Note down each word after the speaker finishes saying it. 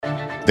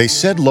They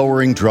said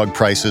lowering drug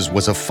prices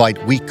was a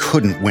fight we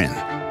couldn't win.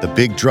 The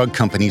big drug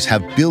companies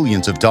have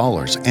billions of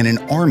dollars and an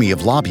army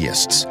of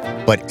lobbyists.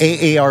 But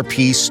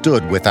AARP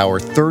stood with our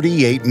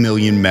 38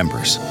 million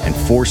members and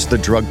forced the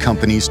drug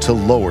companies to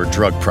lower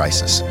drug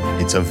prices.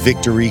 It's a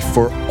victory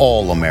for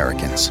all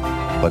Americans.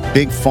 But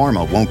Big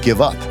Pharma won't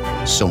give up,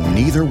 so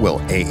neither will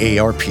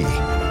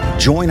AARP.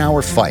 Join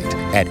our fight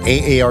at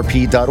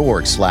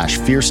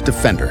aarp.org/fierce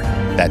defender.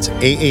 That's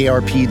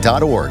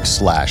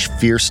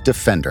aarp.org/fierce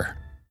defender.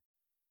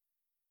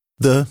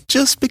 The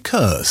just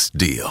because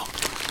deal.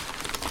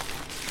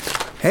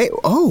 Hey,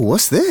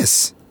 what's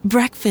this?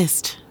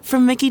 Breakfast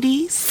from Mickey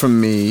D's.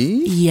 From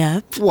me?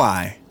 Yep.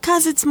 Why?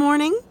 'Cause it's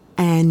morning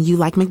and you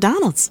like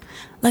McDonald's.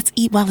 Let's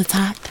eat while it's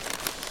hot.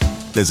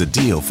 There's a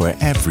deal for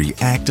every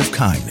act of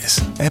kindness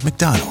at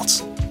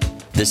McDonald's.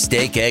 The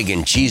steak, egg,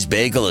 and cheese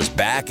bagel is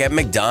back at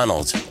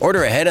McDonald's.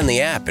 Order ahead on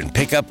the app and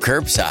pick up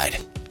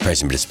curbside.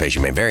 Price and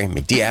participation may vary.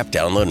 McD app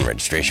download and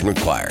registration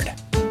required.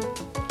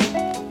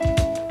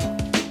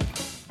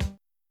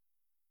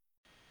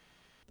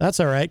 That's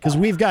all right, because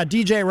we've got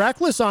DJ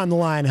Reklss on the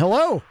line.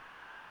 Hello.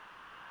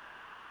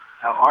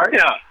 How are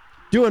you?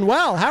 Doing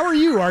well. How are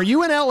you? Are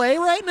you in L.A.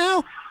 right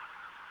now?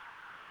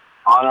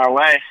 On our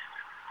way.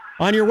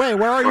 On your way.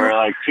 Where are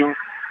you?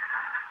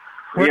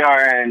 We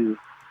are in,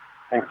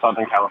 I think,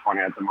 Southern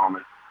California at the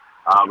moment.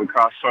 We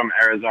crossed from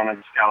Arizona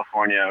to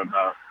California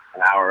about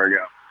an hour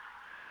ago.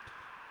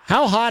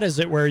 How hot is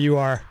it where you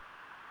are?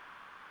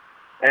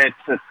 It's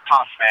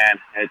tough, man.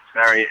 It's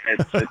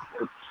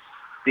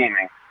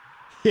steaming.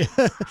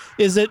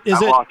 Is it? I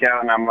walk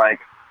out and I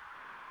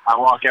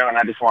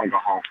just want to go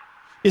home.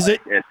 It's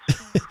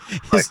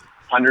like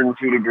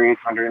 102 degrees,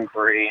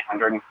 103,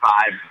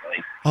 105.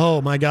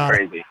 Oh my God.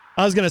 Crazy.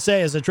 I was going to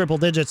say, is it triple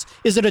digits?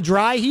 Is it a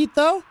dry heat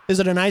though?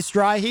 Is it a nice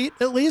dry heat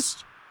at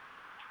least?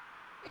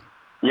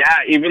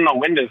 Yeah, even the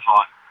wind is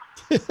hot.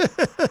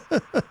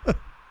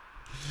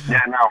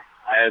 Yeah, no,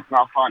 it's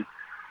not fun.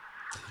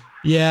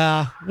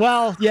 Yeah.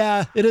 Well,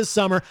 yeah, it is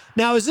summer.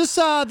 Now, is this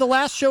the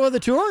last show of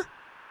the tour?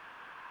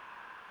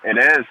 It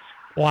is.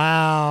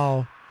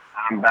 Wow.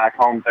 I'm back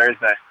home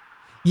Thursday.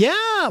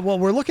 Yeah, well,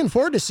 we're looking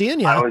forward to seeing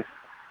you. I'm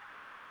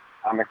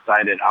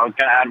excited. I was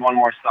going to add one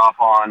more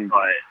stop on,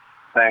 but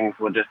things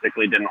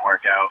logistically didn't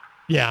work out.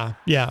 Yeah.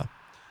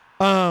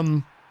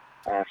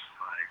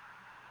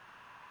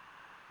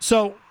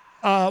 So,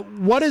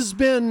 what has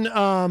been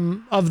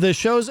of the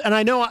shows? And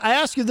I know I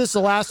asked you this the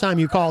last time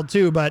you called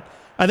too, but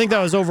I think that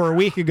was over a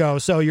week ago,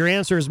 so your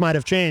answers might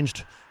have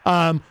changed.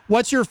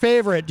 What's your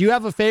favorite? Do you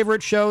have a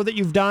favorite show that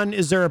you've done?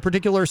 Is there a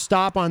particular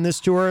stop on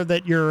this tour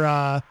that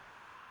you're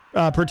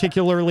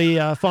particularly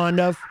fond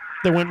of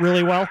that went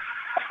really well?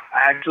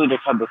 I actually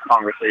just had this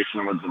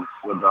conversation with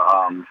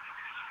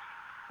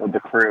the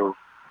crew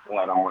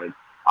that I'm with.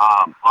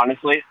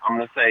 Honestly, I'm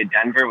gonna say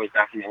Denver was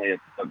definitely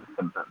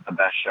the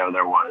best show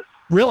there was.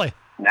 Really?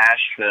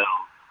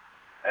 Nashville.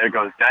 There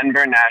goes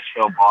Denver,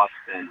 Nashville,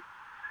 Boston.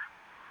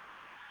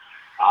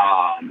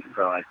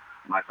 So like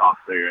my top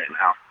three right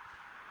now.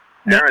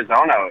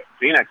 Arizona,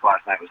 Phoenix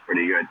last night was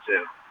pretty good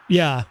too.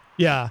 Yeah.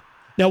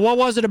 Now, what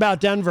was it about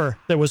Denver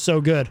that was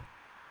so good?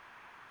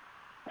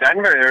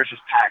 Denver, it was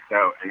just packed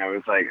out, and it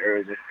was like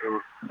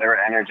they were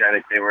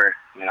energetic. They were,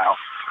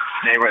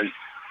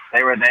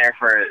 they were there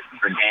for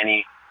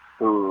Danny,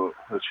 who's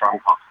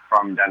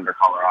from Denver,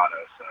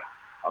 Colorado. So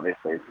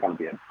obviously, it's going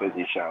to be a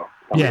busy show.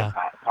 It's going to be a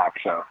packed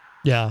show.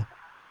 Yeah.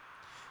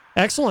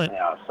 Excellent.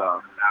 Yeah.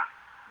 So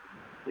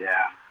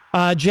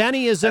yeah.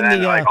 Jenny is in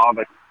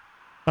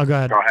Oh, go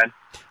ahead. Go ahead.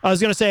 I was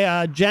going to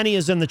say, Jenny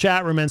is in the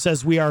chat room and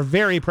says, "We are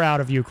very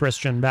proud of you,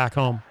 Christian, back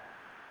home."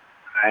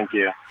 Thank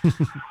you. I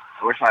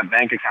wish my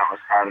bank account was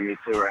proud of me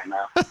too right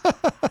now.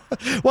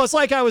 Well, it's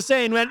like I was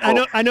saying,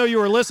 I know you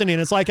were listening.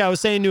 It's like I was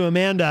saying to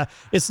Amanda,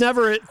 it's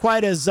never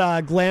quite as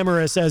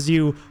glamorous as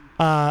you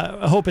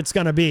hope it's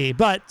going to be,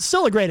 but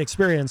still a great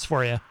experience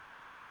for you.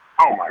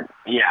 Oh my,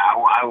 yeah,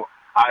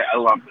 I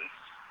love this.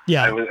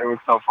 Yeah, it was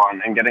so fun,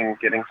 and getting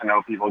to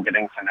know people,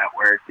 getting to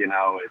network.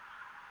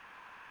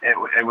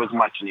 It was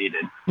much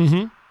needed.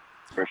 Mm-hmm.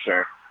 For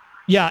sure.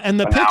 Yeah, and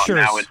the pictures.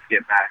 Now it's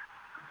get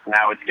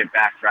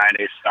back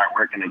Friday, start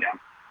working again.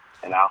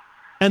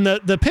 And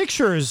the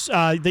pictures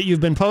that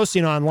you've been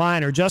posting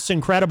online are just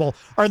incredible.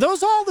 Are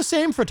those all the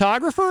same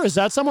photographer? Is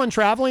that someone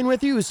traveling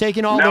with you who's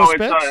taking all those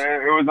pics? No,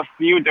 it was a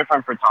few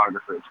different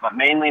photographers, but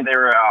mainly they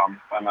were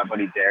by my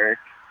buddy Derek.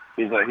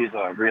 He's a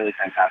really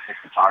fantastic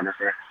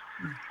photographer.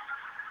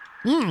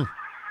 Hmm.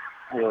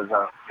 He was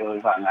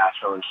at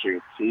Nashville and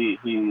shoots. He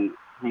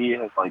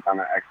has done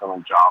an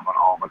excellent job on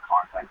all the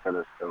content for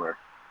this tour.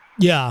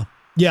 Yeah.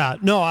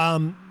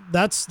 No,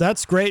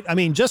 that's great. I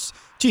mean, just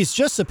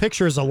the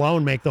pictures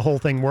alone make the whole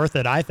thing worth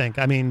it, I think.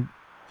 I mean,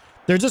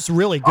 they're just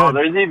really good. Oh,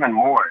 there's even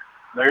more.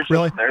 There's a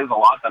lot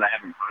that I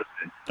haven't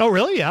posted. Oh,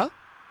 really? Yeah.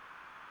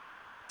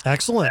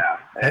 Excellent.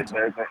 Yeah.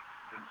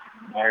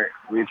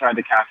 We tried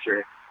to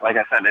capture, like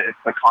I said, it's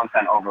the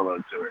content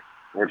overload tour.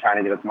 We're trying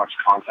to get as much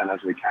content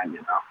as we can,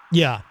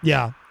 Yeah,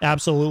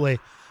 absolutely.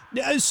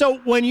 So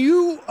when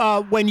you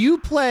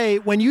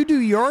do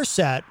your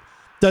set,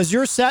 Does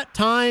your set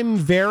time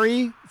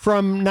vary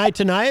from night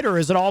to night, or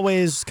is it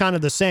always kind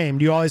of the same?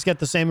 Do you always get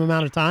the same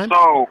amount of time?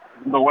 So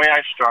the way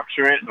I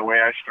structure it,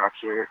 where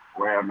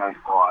I've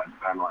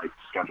been like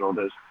scheduled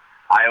is,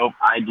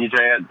 I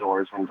DJ at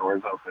doors when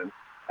doors open,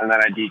 and then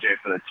I DJ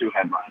for the two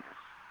headliners,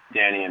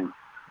 Danny and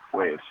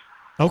Waves.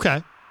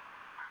 Okay.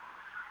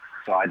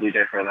 So I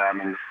DJ for them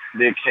and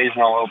the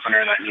occasional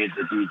opener that needs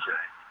a DJ.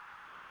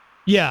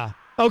 Yeah.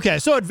 Okay.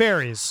 So it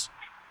varies.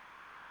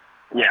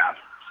 Yeah.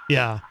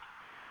 Yeah.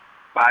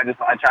 But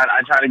I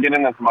try to get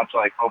in as much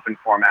like open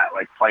format,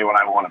 like play what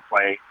I want to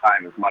play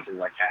time as much as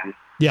I can.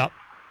 Yep.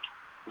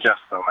 Just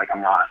so like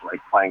I'm not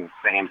like playing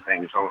the same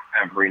thing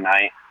every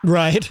night.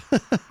 Right.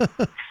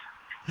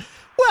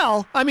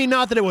 Well, I mean,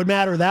 not that it would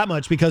matter that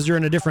much because you're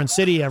in a different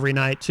city every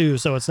night too,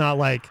 so it's not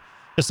like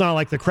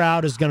the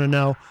crowd is going to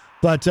know.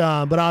 But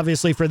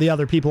obviously for the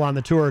other people on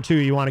the tour too,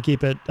 you want to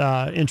keep it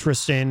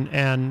interesting,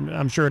 and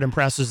I'm sure it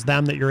impresses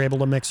them that you're able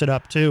to mix it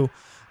up too.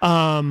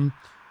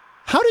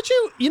 How did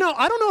you know,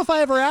 I don't know if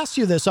I ever asked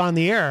you this on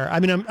the air. I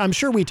mean, I'm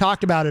sure we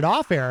talked about it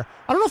off air.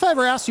 I don't know if I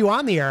ever asked you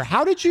on the air.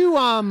 How did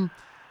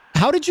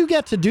you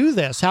get to do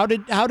this? How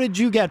did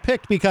you get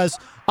picked? Because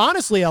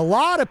honestly, a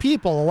lot of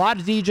people, a lot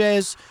of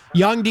DJs,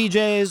 young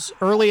DJs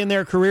early in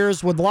their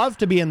careers would love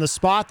to be in the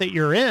spot that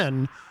you're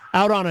in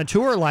out on a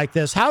tour like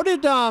this. How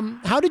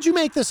did you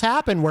make this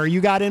happen where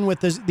you got in with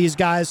these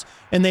guys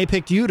and they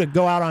picked you to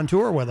go out on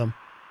tour with them?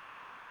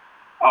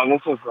 Oh,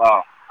 this was,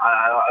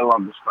 I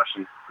love this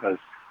question because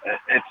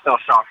it still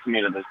shocks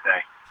me to this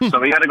day. So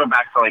we got to go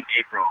back to like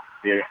April,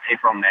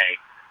 May.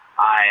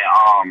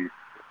 I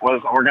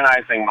was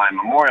organizing my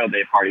Memorial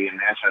Day party in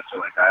Manchester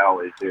like I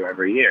always do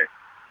every year.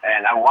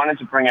 And I wanted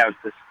to bring out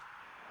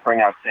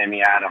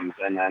Sammy Adams,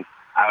 and then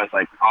I was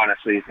like,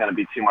 honestly, it's going to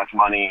be too much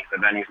money. The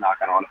venue's not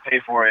going to want to pay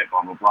for it,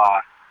 blah, blah,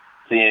 blah.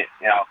 So,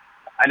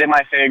 I did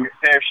my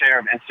fair share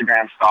of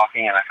Instagram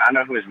stalking, and I found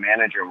out who his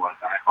manager was.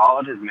 And I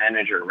followed his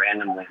manager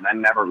randomly, and I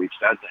never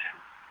reached out to him.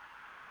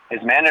 His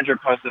manager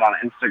posted on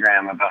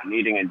Instagram about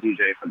needing a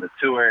DJ for the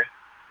tour.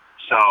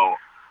 So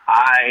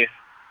I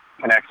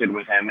connected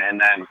with him,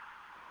 and then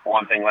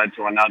one thing led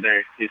to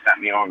another. He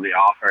sent me over the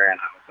offer, and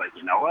I was like,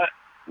 you know what?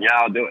 Yeah,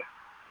 I'll do it.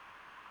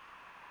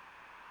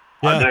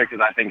 I'll do it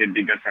because I think it'd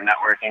be good for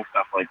networking,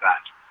 stuff like that.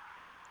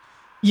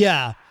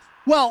 Yeah.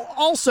 Well,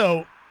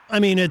 also, I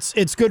mean,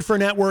 it's good for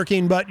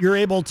networking, but you're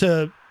able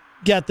to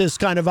get this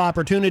kind of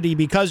opportunity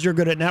because you're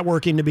good at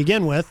networking to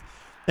begin with.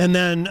 And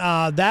then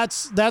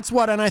that's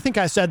what, and I think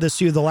I said this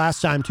to you the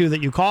last time too,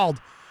 that you called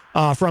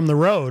from the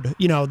road.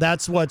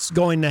 That's what's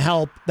going to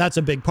help. That's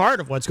a big part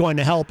of what's going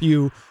to help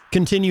you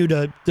continue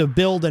to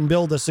build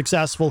a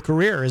successful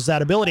career, is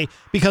that ability,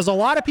 because a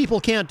lot of people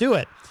can't do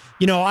it.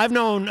 I've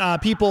known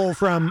people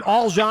from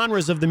all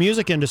genres of the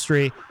music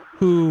industry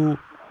who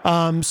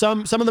some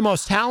of the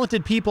most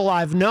talented people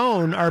I've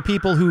known are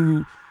people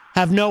who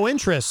have no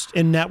interest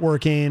in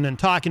networking and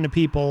talking to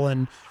people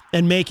and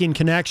making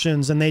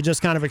connections, and they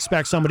just kind of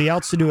expect somebody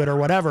else to do it or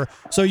whatever.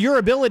 So your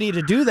ability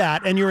to do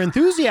that and your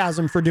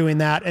enthusiasm for doing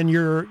that and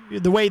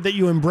the way that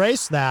you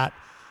embrace that,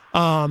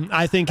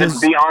 I think it's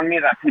beyond me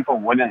that people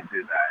wouldn't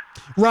do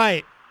that.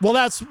 Right. Well,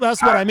 that's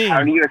what I mean.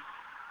 How do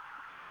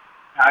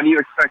you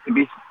expect to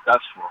be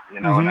successful? You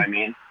know what I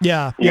mean?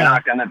 Yeah. You're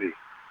not going to be.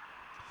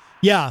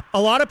 Yeah. A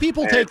lot of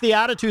people take the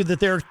attitude that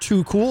they're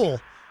too cool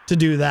to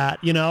do that,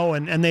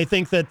 and they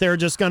think that they're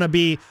just going to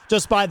be,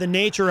 just by the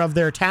nature of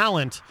their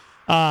talent,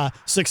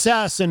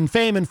 success and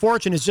fame and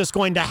fortune is just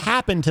going to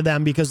happen to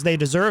them because they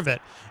deserve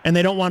it, and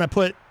they don't want to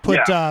put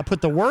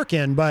the work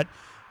in. But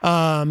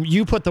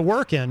you put the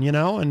work in,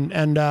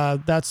 and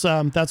that's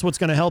what's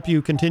going to help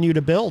you continue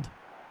to build.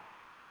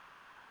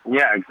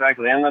 Yeah,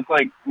 exactly. And it's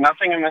like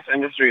nothing in this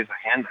industry is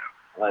a handout.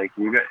 Like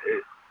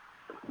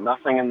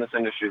nothing in this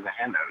industry is a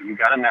handout. You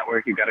got to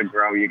network. You got to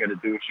grow. You got to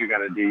do what you got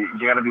to do.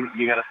 You got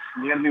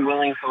to be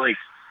willing to like.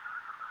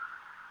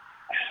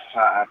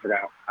 I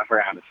forgot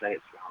how to say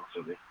it. To be honest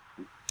with you.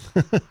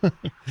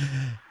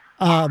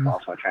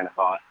 Lost my train of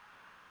thought.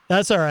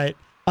 That's all right.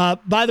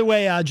 By the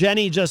way,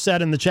 Jenny just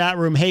said in the chat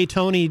room, "Hey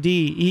Tony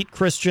D, eat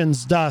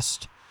Christian's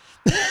dust."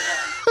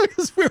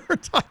 Because we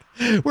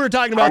were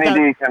talking about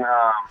Tony that. D can.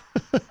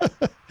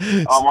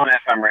 I'm on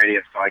FM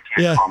radio, so I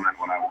can't comment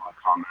what I want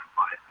to comment.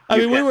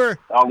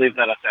 But I'll leave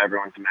that up to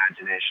everyone's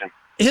imagination.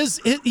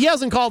 He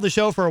hasn't called the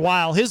show for a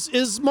while.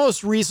 His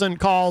most recent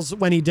calls,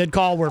 when he did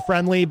call, were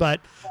friendly, but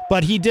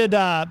he did.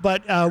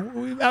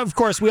 Of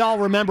course, we all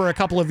remember a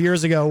couple of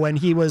years ago when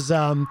he was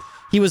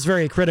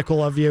very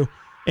critical of you,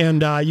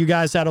 and you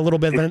guys had a little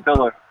bit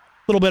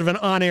of an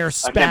on-air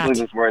spat. I can't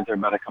believe his words are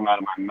about to come out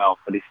of my mouth,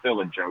 but he's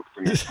still a joke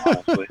to me,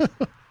 honestly.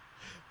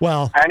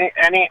 Well, any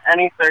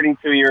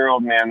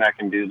 32-year-old man that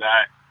can do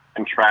that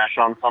and trash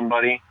on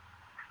somebody,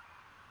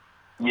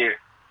 you're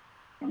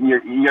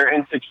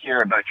insecure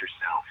about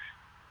yourself.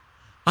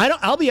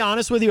 I'll be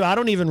honest with you. I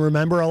don't even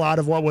remember a lot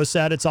of what was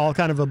said. It's all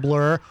kind of a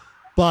blur.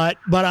 But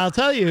I'll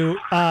tell you,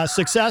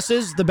 success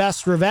is the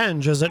best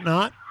revenge, is it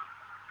not?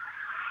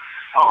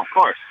 Oh, of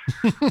course.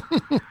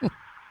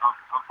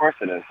 Of course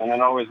it is, and it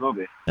always will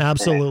be.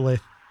 Absolutely.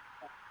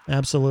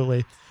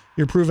 Absolutely.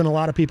 You're proving a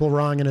lot of people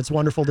wrong, and it's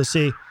wonderful to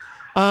see.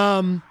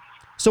 So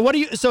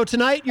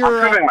tonight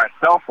you're... I'm proving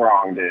myself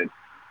wrong, dude.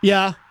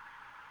 Yeah.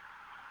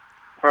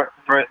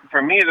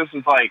 For me, this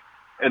is like,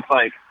 it's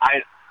like,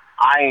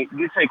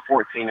 you take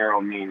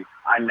 14-year-old me,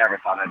 I never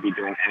thought I'd be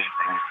doing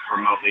anything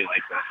remotely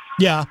like this.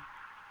 Yeah.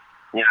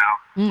 You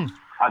know?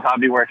 I thought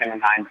I'd be working a 9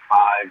 to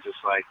 5, just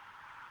like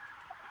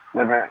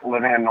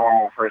living a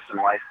normal person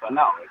life, but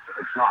no, it's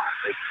not.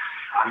 Like,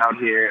 I'm out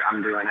here,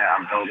 I'm doing it,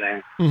 I'm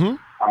building,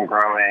 I'm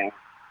growing,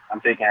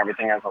 I'm taking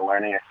everything as a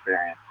learning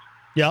experience.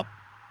 Yep.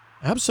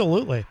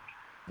 Absolutely.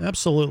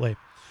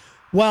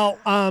 Well,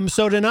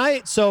 so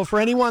tonight, for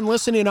anyone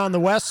listening on the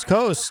West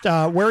Coast,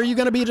 where are you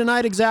going to be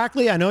tonight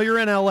exactly? I know you're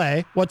in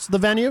LA. What's the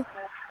venue?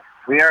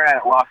 We are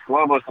at Los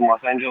Lobos in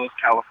Los Angeles,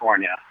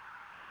 California.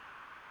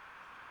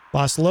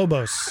 Los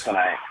Lobos.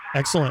 Tonight.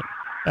 Excellent.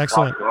 Los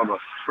Lobos.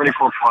 Pretty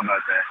cool club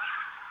out there.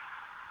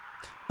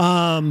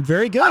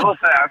 Very good. I will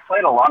say, I've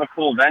played a lot of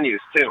cool venues,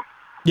 too.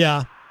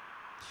 Yeah.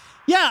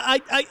 Yeah,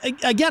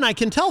 I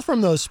can tell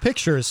from those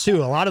pictures,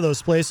 too. A lot of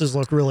those places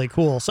look really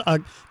cool. So, a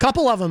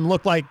couple of them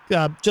look like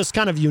just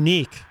kind of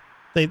unique.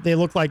 They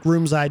look like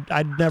rooms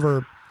I'd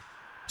never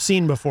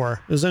seen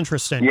before. It was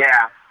interesting.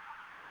 Yeah,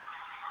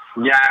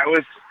 it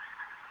was.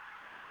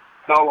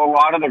 So a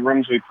lot of the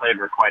rooms we played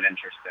were quite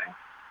interesting.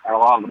 And a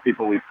lot of the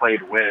people we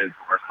played with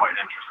were quite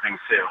interesting,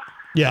 too.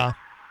 Yeah.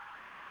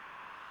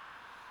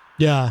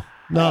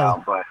 No.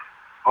 Yeah, but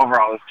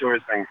overall, this tour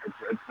has been,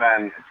 it's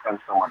been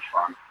so much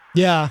fun.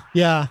 Yeah.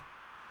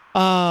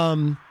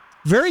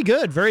 Very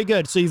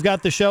good. So you've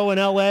got the show in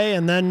LA,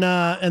 and then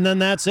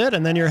that's it,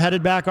 and then you're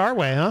headed back our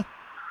way, huh?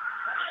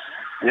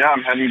 Yeah,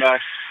 I'm heading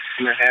back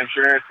to New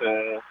Hampshire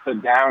to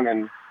sit down,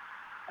 and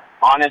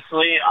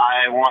honestly,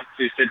 I want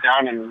to sit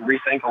down and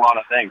rethink a lot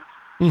of things.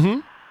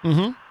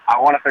 I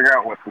want to figure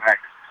out what's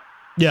next.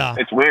 Yeah.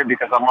 It's weird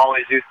because I'm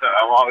always used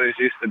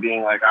to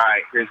being like, all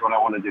right, here's what I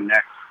want to do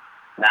next.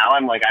 Now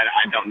I'm like,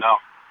 I don't know.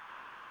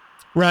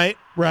 Right.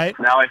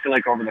 Now I feel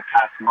like over the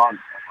past month,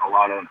 a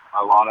lot of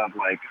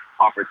like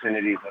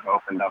opportunities have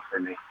opened up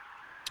for me.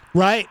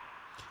 Right.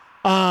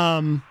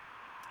 And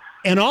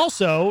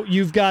also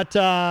you've got,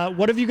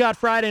 what have you got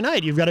Friday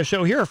night? You've got a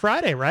show here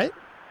Friday, right?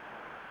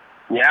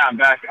 Yeah, I'm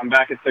back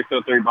at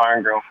 603 Bar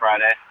and Grill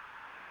Friday.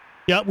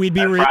 Yeah, we'd be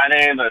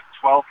Friday the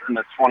 12th and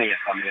the 20th.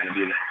 I'm going to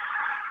be there.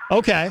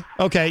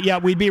 Okay. Yeah,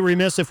 we'd be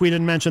remiss if we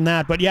didn't mention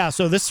that. But yeah,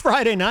 so this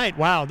Friday night,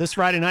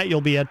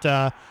 you'll be at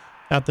the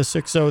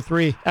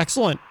 603.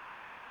 Excellent.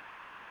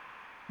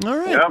 All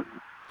right. Yep.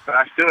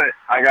 Back to it.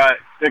 I got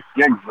 6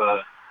 gigs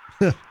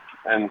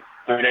in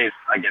 3 days.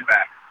 I get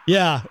back.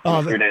 Yeah.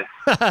 3 days.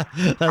 That's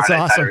Friday,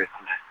 awesome. Saturday, Sunday.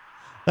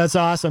 That's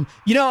awesome.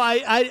 You know,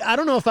 I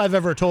don't know if I've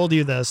ever told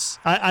you this.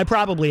 I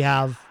probably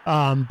have.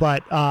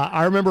 But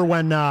I remember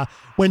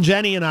when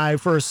Jenny and I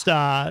first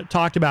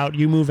talked about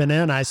you moving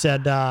in, I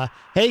said,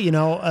 hey,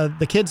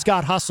 the kids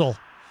got hustle.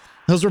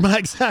 Those were my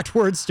exact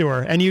words to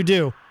her. And you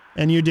do.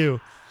 And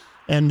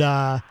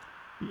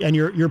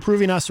you're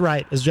proving us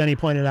right, as Jenny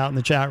pointed out in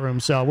the chat room.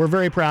 So we're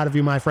very proud of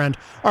you, my friend.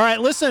 All right,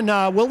 listen,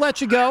 we'll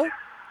let you go.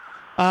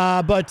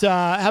 But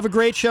have a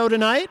great show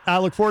tonight. I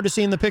look forward to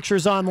seeing the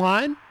pictures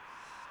online.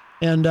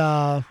 And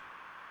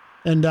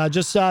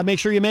just make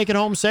sure you make it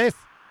home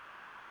safe.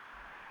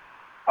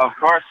 Of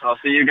course. I'll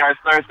see you guys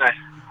Thursday.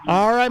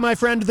 All right, my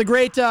friend, the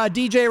great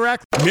DJ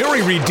Reklss.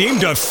 Mary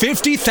redeemed a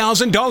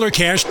 $50,000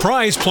 cash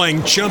prize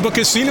playing Chumba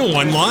Casino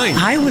online.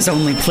 I was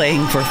only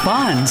playing for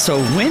fun, so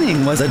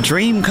winning was a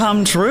dream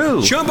come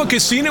true. Chumba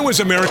Casino is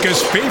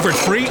America's favorite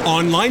free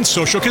online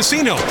social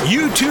casino.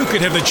 You, too, could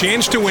have the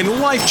chance to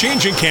win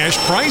life-changing cash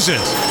prizes.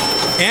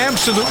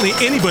 Absolutely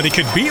anybody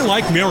could be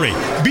like Mary.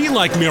 Be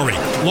like Mary.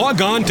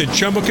 Log on to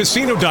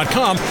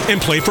ChumbaCasino.com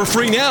and play for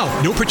free now.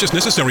 No purchase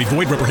necessary.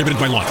 Void where prohibited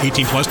by law.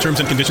 18 plus terms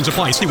and conditions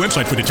apply. See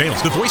website for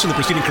details. The voice in the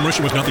preceding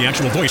commercial was not the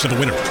actual voice of the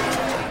winner.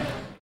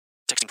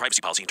 Texting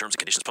privacy policy and terms and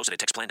conditions posted at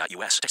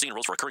textplan.us. Texting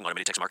enrolls for recurring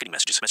automated text marketing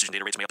messages. Message and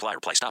data rates may apply.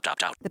 Reply stop,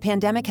 opt out. The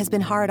pandemic has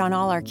been hard on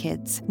all our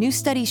kids. New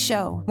studies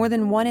show more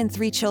than 1 in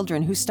 3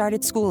 children who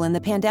started school in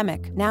the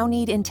pandemic now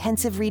need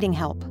intensive reading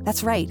help.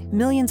 That's right.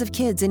 Millions of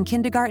kids in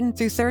kindergarten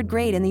through 3rd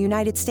grade in the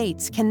United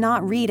States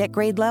cannot read at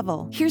grade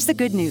level. Here's the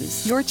good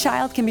news. Your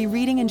child can be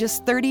reading in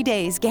just 30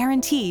 days,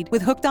 guaranteed,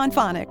 with Hooked on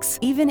Phonics.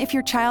 Even if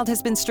your child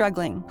has been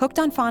struggling, Hooked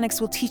on Phonics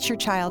will teach your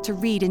child to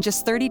read in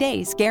just 30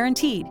 days,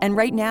 guaranteed. And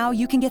right now,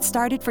 you can get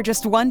started for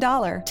just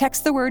 $1.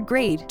 Text the word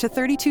GRADE to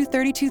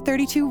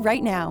 323232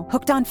 right now.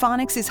 Hooked on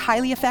Phonics is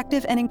highly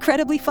effective and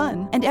incredibly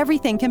fun, and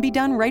everything can be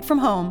done right from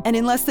home and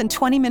in less than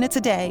 20 minutes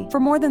a day. For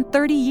more than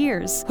 30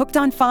 years, Hooked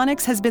on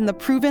Phonics has been the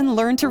proven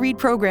learn-to-read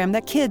program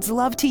that kids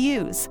love to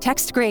use.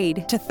 Text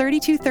GRADE to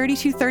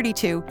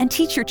 323232 and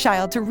teach your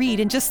child to read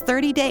in just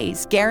 30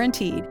 days,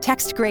 guaranteed.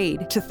 Text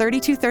GRADE to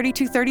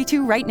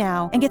 323232 right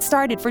now and get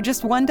started for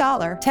just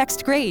 $1.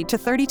 Text GRADE to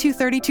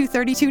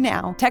 323232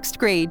 now. Text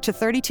GRADE to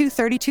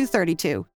 323232.